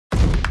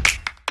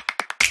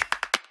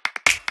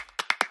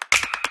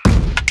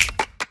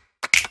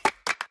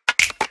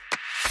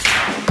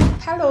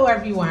Hello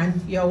everyone,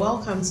 you're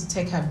welcome to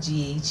Tech Hub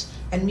GH,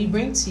 and we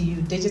bring to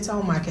you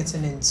digital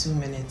marketing in 2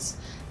 minutes.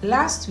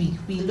 Last week,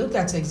 we looked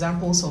at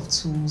examples of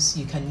tools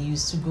you can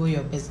use to grow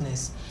your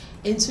business.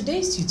 In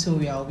today's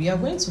tutorial, we are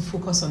going to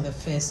focus on the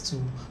first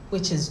tool,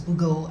 which is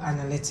Google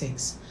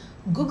Analytics.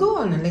 Google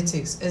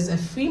Analytics is a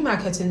free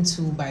marketing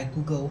tool by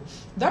Google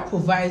that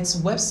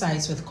provides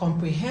websites with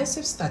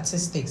comprehensive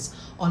statistics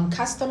on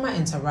customer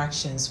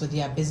interactions with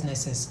their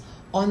businesses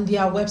on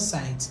their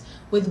website.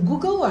 With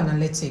Google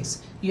Analytics,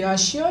 you are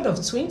assured of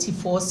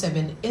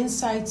 24/7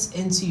 insights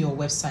into your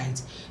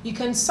website. You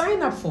can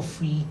sign up for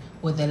free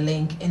with the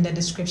link in the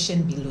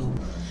description below.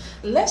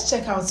 Let's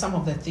check out some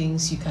of the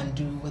things you can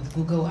do with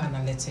Google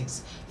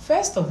Analytics.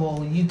 First of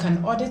all, you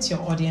can audit your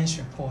audience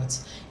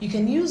reports. You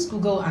can use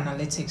Google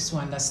Analytics to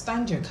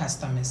understand your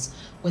customers.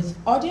 With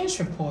audience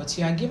reports,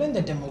 you are given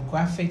the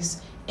demographics,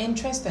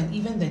 interest, and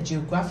even the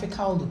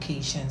geographical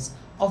locations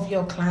of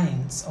your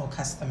clients or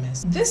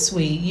customers. This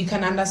way, you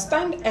can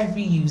understand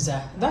every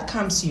user that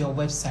comes to your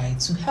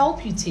website to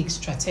help you take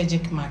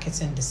strategic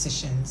marketing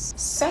decisions.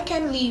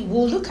 Secondly,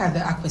 we'll look at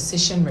the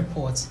acquisition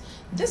report.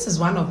 This is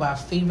one of our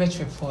favorite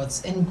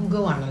reports in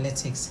Google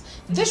Analytics.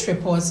 This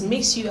report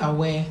makes you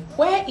aware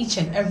where each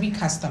and every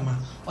customer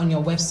on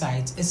your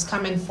website is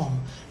coming from.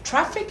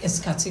 Traffic is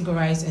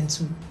categorized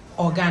into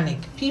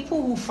organic,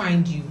 people who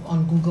find you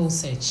on Google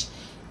search;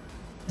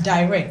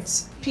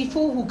 direct,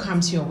 people who come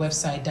to your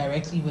website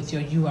directly with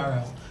your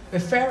URL;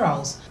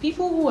 referrals,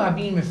 people who are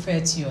being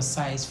referred to your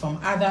site from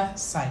other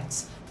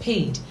sites;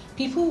 paid,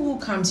 people who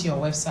come to your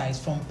website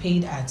from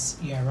paid ads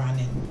you are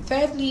running.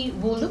 Thirdly,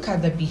 we'll look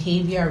at the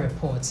behavior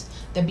reports.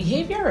 The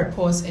behavior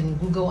reports in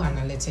Google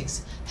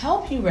Analytics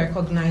help you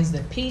recognize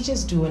the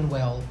pages doing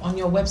well on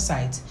your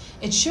website.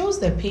 It shows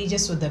the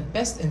pages with the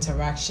best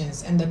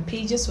interactions and the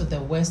pages with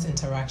the worst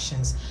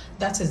interactions,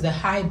 that is the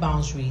high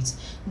bounce rate.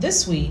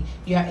 This way,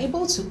 you are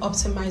able to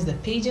optimize the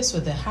pages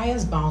with the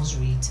highest bounce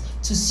rate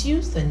to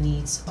suit the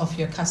needs of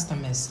your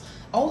customers.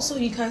 Also,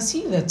 you can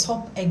see the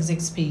top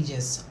exits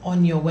pages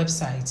on your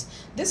website.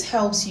 This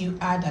helps you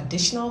add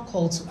additional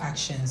call to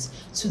actions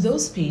to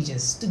those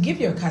pages to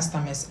give your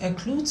customers a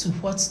clue to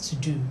what to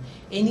do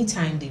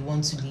anytime they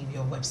want to leave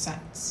your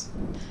website.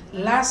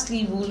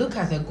 Lastly, we'll look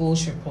at the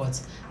goals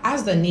report.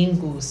 As the name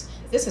goes,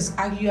 this is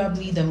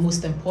arguably the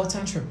most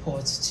important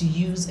report to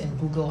use in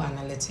Google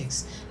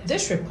Analytics.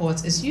 This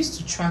report is used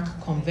to track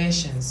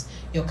conversions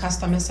your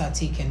customers are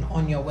taking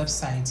on your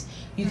website.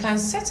 You can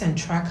set and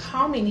track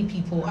how many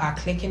people are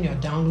clicking your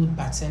download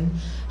button,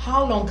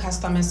 how long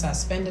customers are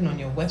spending on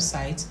your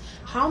website,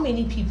 how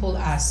many people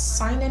are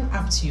signing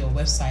up to your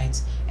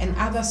website, and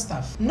other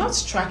stuff.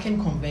 Not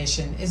tracking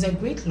conversion is a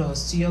great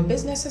loss to your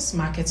business's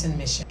marketing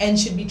mission and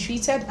should be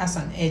treated as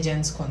an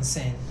urgent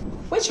concern.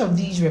 Which of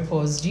these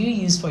reports do you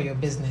use for your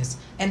business,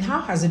 and how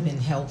has it been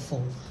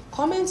helpful?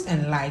 Comment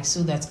and like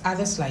so that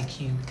others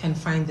like you can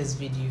find this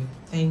video.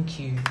 Thank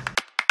you.